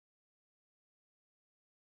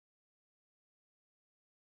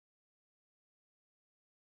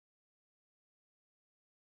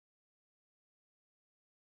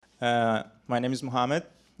My name is Mohammad,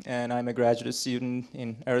 and I'm a graduate student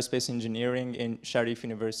in aerospace engineering in Sharif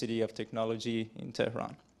University of Technology in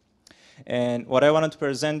Tehran. And what I wanted to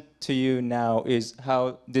present to you now is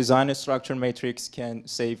how design a structure matrix can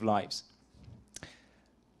save lives.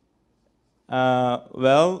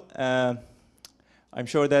 I'm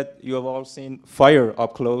sure that you have all seen fire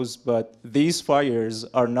up close, but these fires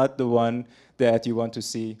are not the one that you want to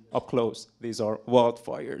see up close. These are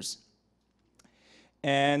wildfires.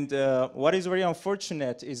 And what is very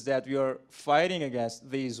unfortunate is that we are fighting against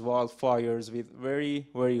these wildfires with very,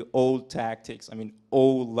 very old tactics. I mean,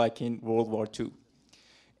 old like in World War II.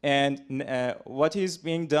 And what is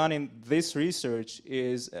being done in this research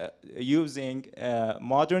is using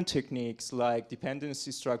modern techniques like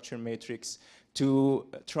dependency structure matrix to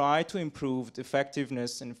try to improve the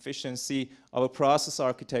effectiveness and efficiency of a process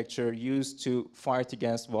architecture used to fight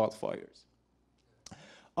against wildfires.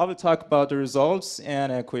 I will talk about the results and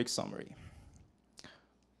a quick summary.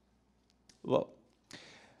 Well,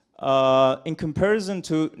 in comparison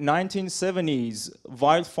to 1970s,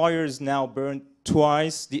 wildfires now burn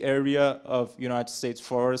twice the area of United States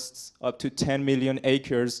forests, up to 10 million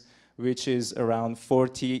acres, which is around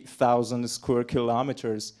 40,000 square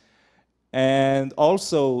kilometers. And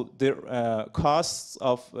also, the costs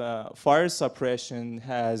of fire suppression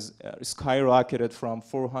has skyrocketed from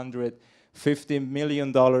 $450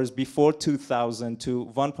 million before 2000 to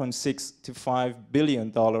 $1.6 to $5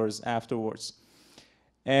 billion afterwards.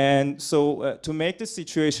 And so to make the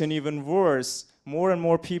situation even worse, more and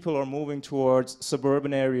more people are moving towards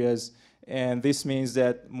suburban areas, and this means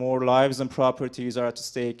that more lives and properties are at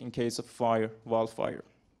stake in case of wildfire.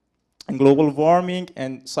 And global warming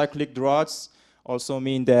and cyclic droughts also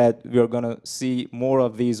mean that we are going to see more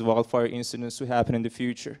of these wildfire incidents to happen in the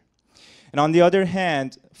future. And on the other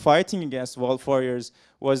hand, fighting against wildfires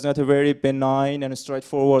was not a very benign and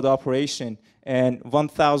straightforward operation, and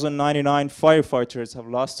 1,099 firefighters have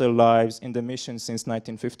lost their lives in the mission since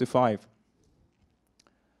 1955.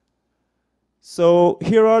 So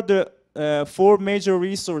here are the four major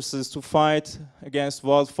resources to fight against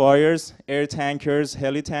wildfires: air tankers,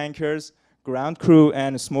 heli tankers, ground crew,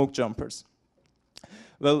 and smoke jumpers.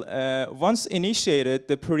 Well, once initiated,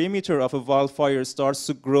 the perimeter of a wildfire starts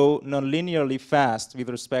to grow nonlinearly fast with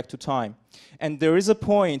respect to time. And there is a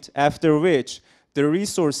point after which the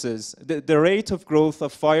resources, the rate of growth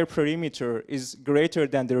of fire perimeter is greater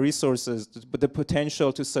than the resources, but the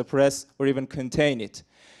potential to suppress or even contain it.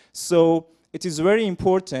 So it is very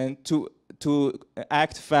important to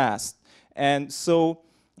act fast. And so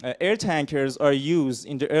air tankers are used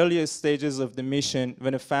in the earliest stages of the mission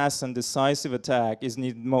when a fast and decisive attack is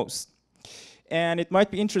needed most. And it might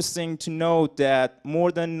be interesting to note that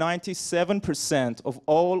more than 97% of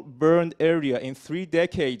all burned area in 3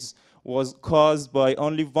 decades was caused by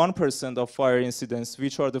only 1% of fire incidents,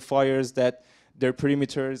 which are the fires that their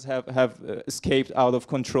perimeters have escaped out of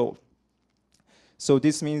control. So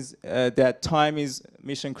this means that time is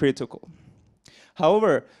mission critical.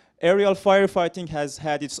 However, aerial firefighting has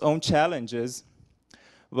had its own challenges.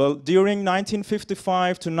 Well, during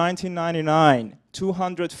 1955 to 1999,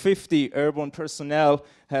 250 airborne personnel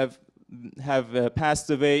have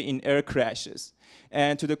passed away in air crashes.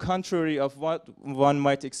 And to the contrary of what one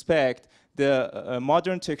might expect, the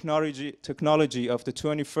modern technology of the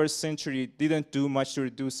 21st century didn't do much to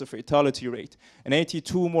reduce the fatality rate. And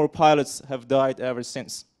 82 more pilots have died ever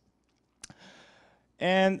since.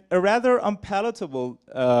 And a rather unpalatable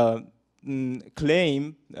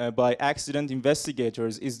claim by accident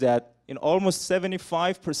investigators is that in almost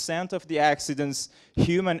 75% of the accidents,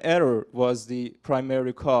 human error was the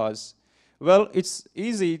primary cause. Well, it's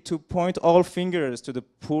easy to point all fingers to the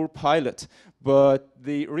poor pilot, but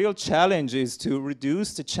the real challenge is to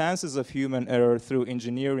reduce the chances of human error through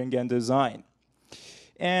engineering and design.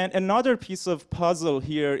 And another piece of puzzle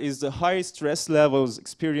here is the high stress levels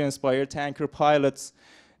experienced by air tanker pilots,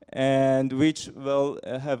 and which will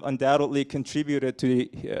have undoubtedly contributed to the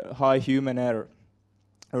high human error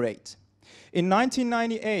rate. In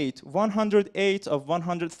 1998, 108 of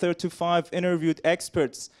 135 interviewed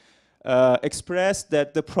experts expressed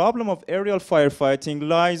that the problem of aerial firefighting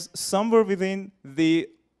lies somewhere within the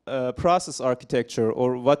process architecture,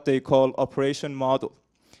 or what they call operation model,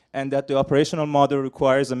 and that the operational model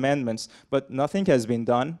requires amendments, but nothing has been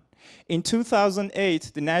done. In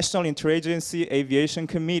 2008, the National Interagency Aviation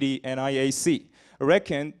Committee, NIAC,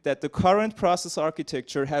 reckoned that the current process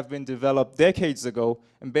architecture have been developed decades ago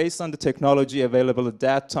and based on the technology available at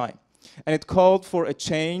that time. And it called for a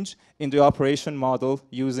change in the operation model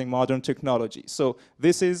using modern technology. So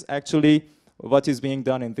this is actually what is being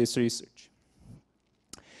done in this research.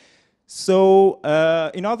 So,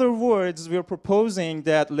 in other words, we're proposing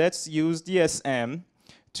that let's use DSM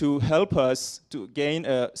to help us to gain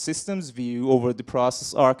a systems view over the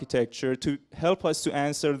process architecture to help us to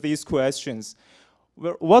answer these questions.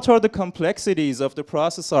 What are the complexities of the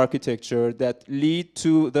process architecture that lead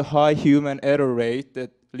to the high human error rate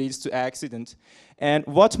that leads to accident? And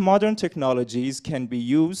what modern technologies can be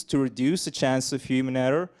used to reduce the chance of human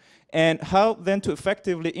error? And how then to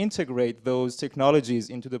effectively integrate those technologies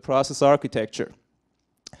into the process architecture?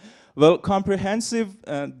 Well, comprehensive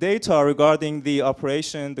data regarding the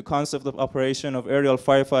operation, the concept of operation of aerial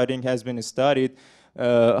firefighting has been studied.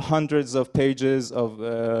 Hundreds of pages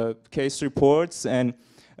of case reports and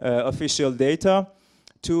official data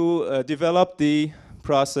to develop the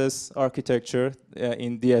process architecture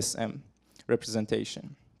in DSM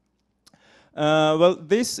representation. Well,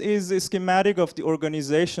 this is a schematic of the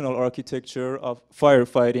organizational architecture of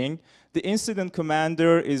firefighting. The incident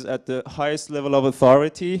commander is at the highest level of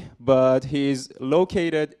authority, but he is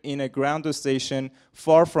located in a ground station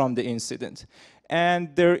far from the incident.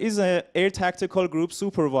 And there is an air tactical group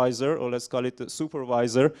supervisor, or let's call it the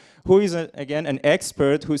supervisor, who is, again, an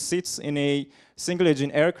expert who sits in a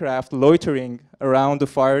single-engine aircraft loitering around the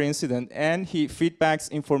fire incident, and he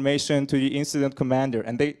feedbacks information to the incident commander.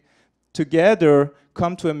 And they together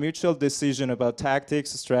come to a mutual decision about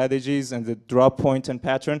tactics, strategies, and the drop point and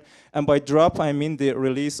pattern. And by drop, I mean the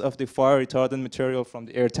release of the fire retardant material from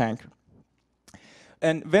the air tanker.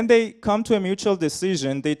 And when they come to a mutual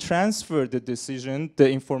decision, they transfer the decision,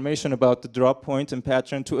 the information about the drop point and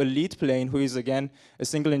pattern, to a lead plane, who is, again, a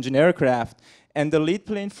single-engine aircraft. And the lead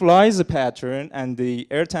plane flies a pattern, and the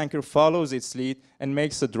air tanker follows its lead and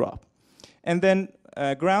makes a drop. And then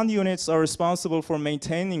ground units are responsible for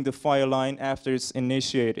maintaining the fire line after it's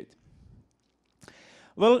initiated.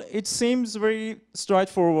 Well, it seems very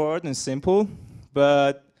straightforward and simple,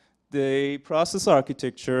 but the process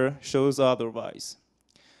architecture shows otherwise.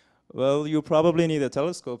 Well, you probably need a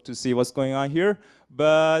telescope to see what's going on here,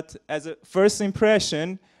 but as a first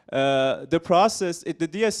impression, the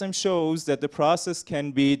DSM shows that the process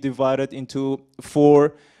can be divided into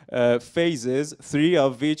 4 phases, 3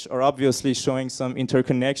 of which are obviously showing some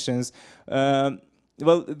interconnections.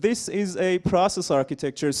 Well, this is a process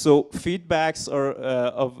architecture, so feedbacks are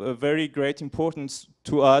of very great importance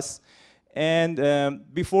to us. And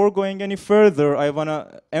before going any further, I want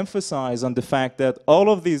to emphasize on the fact that all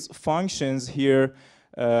of these functions here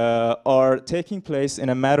are taking place in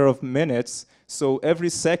a matter of minutes, so every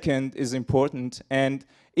second is important. And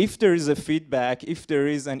if there is a feedback, if there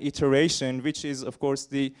is an iteration, which is, of course,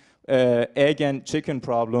 the egg and chicken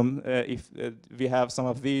problem, if we have some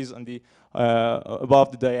of these on the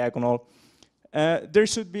above the diagonal, there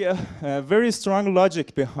should be a very strong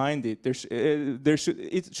logic behind it.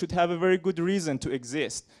 It should have a very good reason to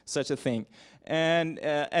exist, such a thing. And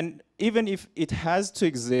even if it has to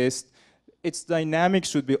exist, its dynamic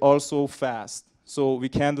should be also fast. So we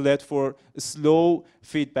can't let for slow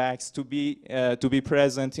feedbacks to be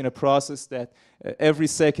present in a process that every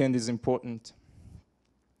second is important.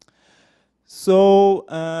 So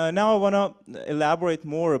now I want to elaborate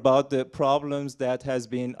more about the problems that has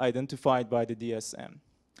been identified by the DSM.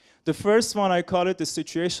 The first one, I call it the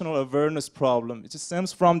situational awareness problem. It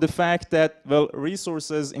stems from the fact that, well,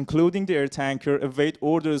 resources, including the air tanker, await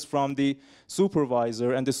orders from the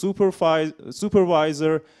supervisor, and the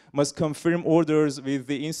supervisor must confirm orders with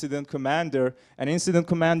the incident commander, and incident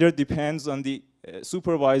commander depends on the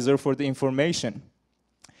supervisor for the information.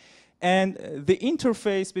 And the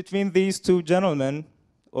interface between these two gentlemen,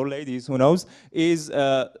 or ladies, who knows, is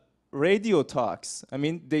radio talks. I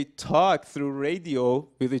mean, they talk through radio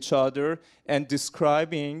with each other and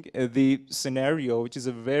describing the scenario, which is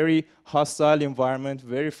a very hostile environment,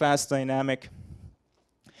 very fast dynamic.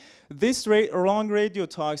 This long radio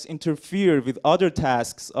talks interfere with other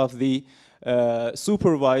tasks of the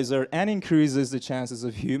supervisor and increases the chances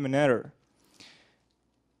of human error.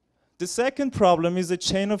 The second problem is the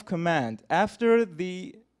chain of command. After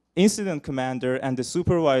the incident commander and the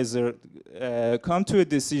supervisor come to a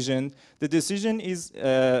decision, the decision is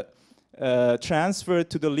transferred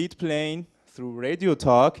to the lead plane through radio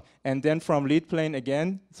talk, and then from lead plane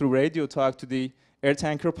again through radio talk to the air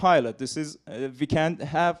tanker pilot. This is, we can't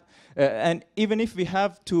have, and even if we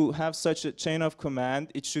have to have such a chain of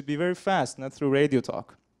command, it should be very fast, not through radio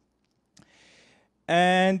talk.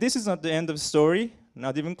 And this is not the end of the story.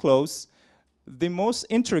 Not even close. The most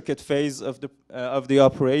intricate phase of the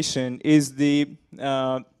operation is the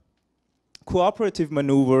cooperative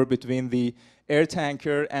maneuver between the air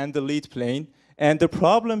tanker and the lead plane. And the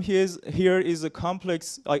problem here is a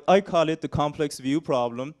complex, I call it the complex view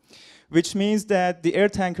problem, which means that the air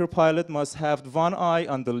tanker pilot must have one eye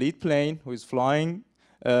on the lead plane who is flying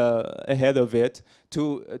ahead of it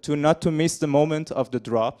to not to miss the moment of the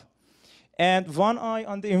drop. And one eye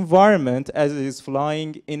on the environment as it is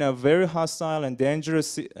flying in a very hostile and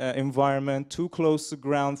dangerous environment, too close to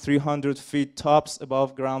ground, 300 feet tops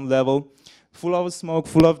above ground level, full of smoke,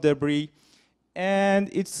 full of debris. And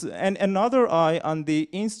another eye on the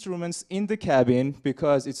instruments in the cabin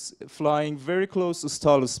because it's flying very close to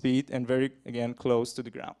stall speed and very, again, close to the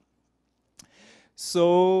ground.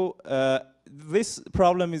 So this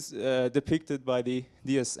problem is depicted by the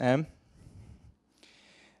DSM.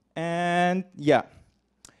 And yeah,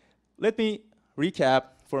 let me recap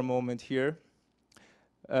for a moment here.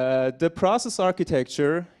 The process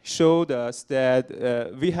architecture showed us that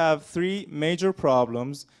we have three major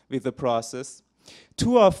problems with the process,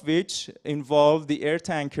 two of which involve the air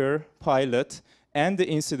tanker pilot and the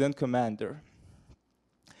incident commander.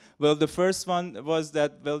 Well, the first one was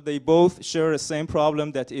that, well, they both share the same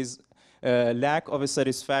problem, that is lack of a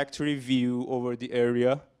satisfactory view over the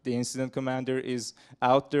area. The incident commander is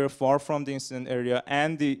out there far from the incident area,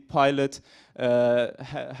 and the pilot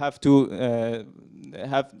have to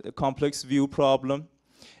have a complex view problem.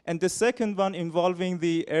 And the second one involving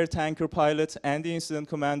the air tanker pilot and the incident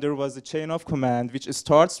commander was the chain of command, which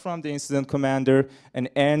starts from the incident commander and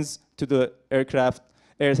ends to the air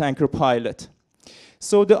tanker pilot.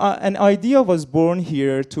 So an idea was born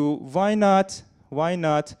here to why not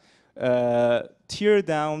tear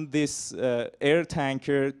down this air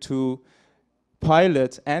tanker to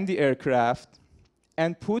pilot and the aircraft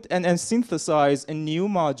and synthesize a new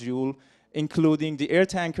module including the air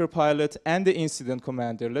tanker pilot and the incident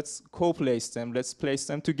commander. Let's co-place them, let's place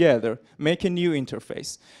them together, make a new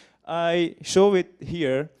interface. I show it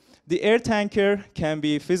here. The air tanker can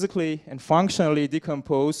be physically and functionally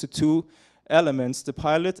decomposed to two elements, the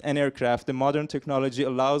pilot and aircraft. The modern technology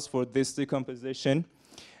allows for this decomposition.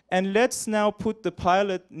 And let's now put the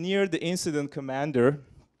pilot near the incident commander.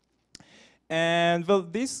 And well,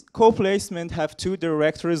 this co-placement have two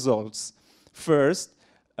direct results. First,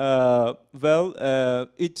 now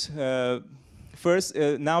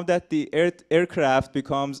that the aircraft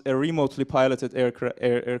becomes a remotely piloted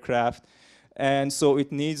aircraft, and so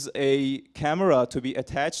it needs a camera to be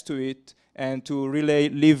attached to it and to relay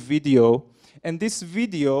live video. And this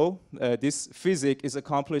video, this physics, is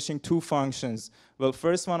accomplishing two functions. Well,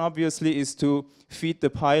 first one obviously is to feed the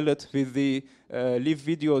pilot with the live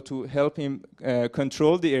video to help him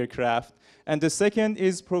control the aircraft. And the second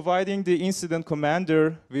is providing the incident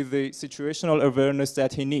commander with the situational awareness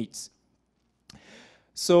that he needs.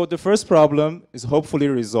 So the first problem is hopefully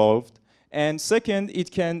resolved. And second,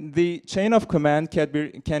 the chain of command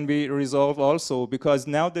can be resolved also, because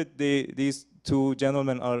now that these two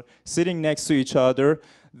gentlemen are sitting next to each other,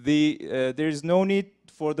 there is no need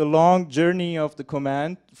for the long journey of the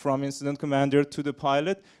command from incident commander to the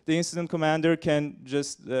pilot. The incident commander can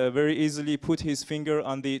just very easily put his finger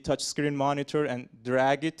on the touchscreen monitor and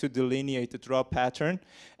drag it to delineate the drop pattern.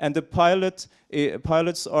 And the pilots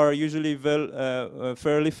are usually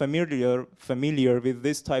fairly familiar with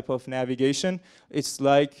this type of navigation. It's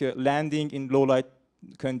like landing in low light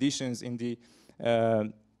conditions in the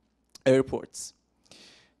airports.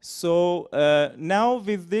 So now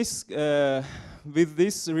with this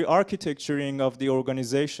re-architecturing of the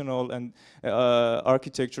organizational and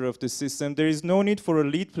architecture of the system, there is no need for a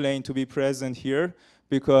lead plane to be present here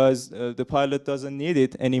because the pilot doesn't need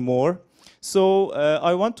it anymore. So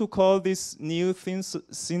I want to call this new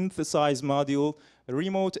synthesized module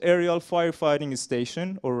Remote Aerial Firefighting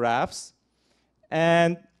Station, or RAFS.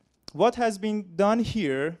 And what has been done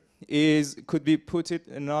here could be put it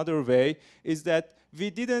another way, is that we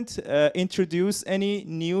didn't introduce any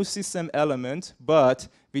new system element, but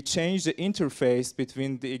we changed the interface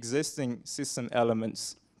between the existing system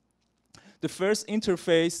elements. The first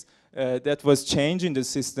interface that was changed in the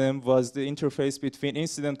system was the interface between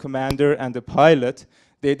incident commander and the pilot.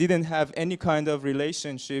 They didn't have any kind of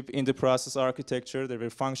relationship in the process architecture. They were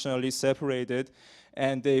functionally separated,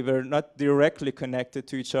 and they were not directly connected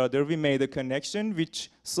to each other. We made a connection which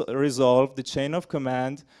resolved the chain of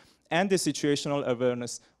command and the situational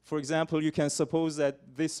awareness. For example, you can suppose that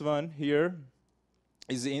this one here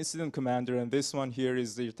is the incident commander and this one here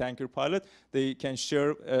is the tanker pilot. They can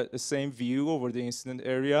share the same view over the incident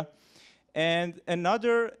area. And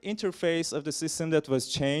another interface of the system that was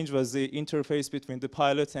changed was the interface between the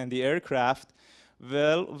pilot and the aircraft.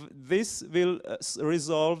 Well, this will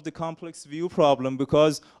resolve the complex view problem,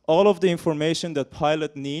 because all of the information that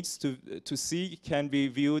pilot needs to see can be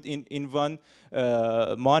viewed in one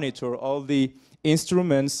monitor. All the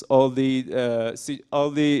instruments, all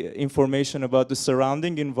the information about the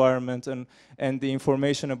surrounding environment and the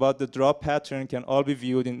information about the drop pattern can all be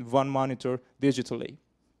viewed in one monitor digitally.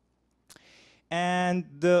 And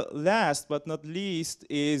the last but not least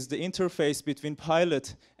is the interface between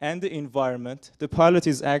pilot and the environment. The pilot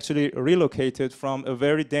is actually relocated from a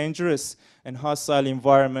very dangerous and hostile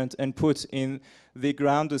environment and put in the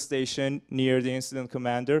ground station near the incident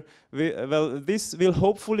commander. Well, this will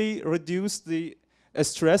hopefully reduce the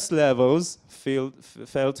stress levels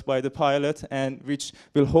felt by the pilot, and which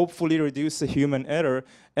will hopefully reduce the human error.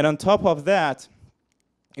 And on top of that,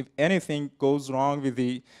 if anything goes wrong with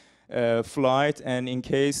the flight, and in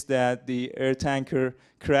case that the air tanker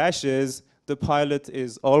crashes, the pilot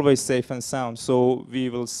is always safe and sound. So we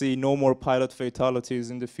will see no more pilot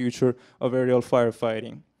fatalities in the future of aerial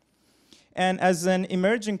firefighting. And as an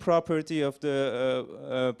emerging property of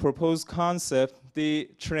the proposed concept, the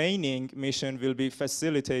training mission will be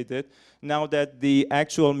facilitated. Now that the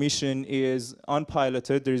actual mission is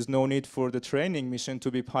unpiloted, there is no need for the training mission to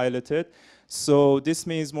be piloted. So this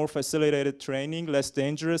means more facilitated training, less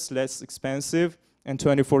dangerous, less expensive, and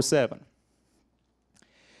 24/7.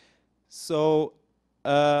 So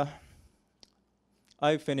I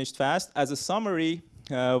finished fast. As a summary,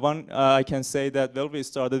 I can say that, well, we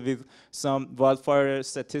started with some wildfire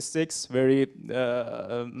statistics, very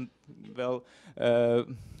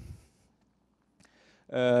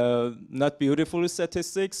not beautiful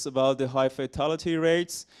statistics about the high fatality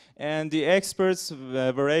rates, and the experts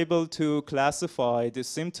were able to classify the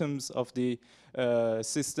symptoms of the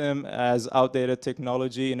system as outdated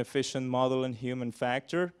technology, inefficient model, and human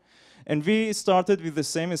factor. And we started with the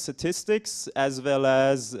same statistics, as well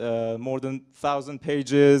as more than 1,000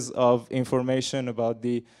 pages of information about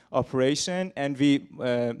the operation, and we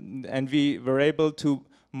were able to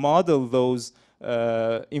model those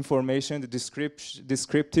information, the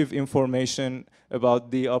descriptive information about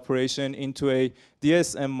the operation, into a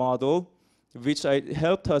DSM model, which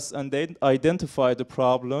helped us identify the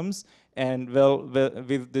problems. And well,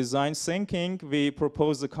 with design thinking, we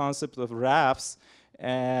proposed the concept of rafts,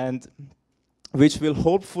 and which will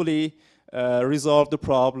hopefully resolve the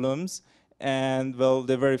problems. And well,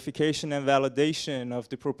 the verification and validation of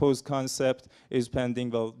the proposed concept is pending,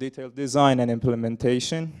 well, detailed design and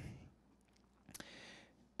implementation.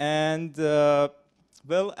 And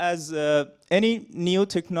well, as any new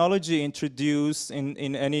technology introduced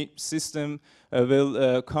in any system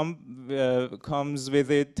comes with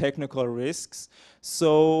it technical risks.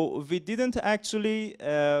 So we didn't actually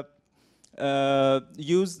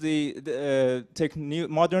use the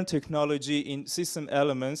modern technology in system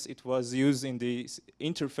elements. It was used in the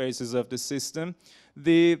interfaces of the system.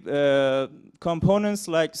 The components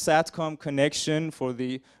like SATCOM connection for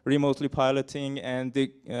the remotely piloting, and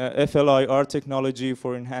the FLIR technology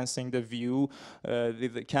for enhancing the view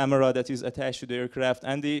with the camera that is attached to the aircraft,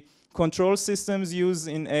 and the control systems used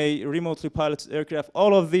in a remotely piloted aircraft,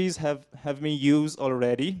 all of these have been used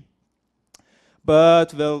already.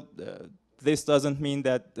 But well, this doesn't mean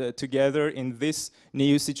that together in this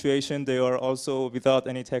new situation they are also without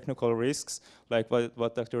any technical risks, like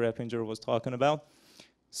what Dr. Reppinger was talking about.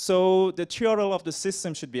 So the TRL of the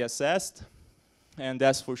system should be assessed, and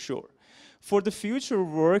that's for sure. For the future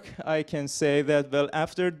work, I can say that, well,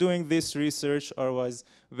 after doing this research, I was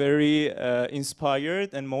very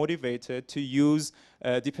inspired and motivated to use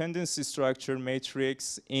dependency structure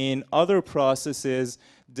matrix in other processes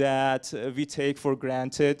that we take for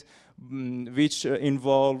granted, which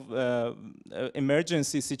involve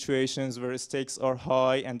emergency situations where stakes are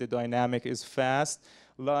high and the dynamic is fast,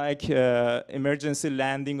 like emergency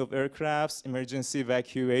landing of aircrafts, emergency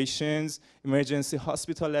evacuations, emergency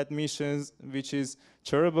hospital admissions, which is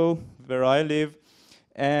terrible where I live,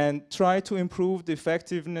 and try to improve the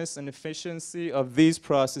effectiveness and efficiency of these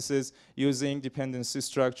processes using dependency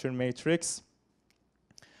structure matrix.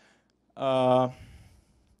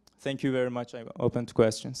 Thank you very much. I'm open to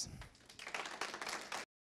questions.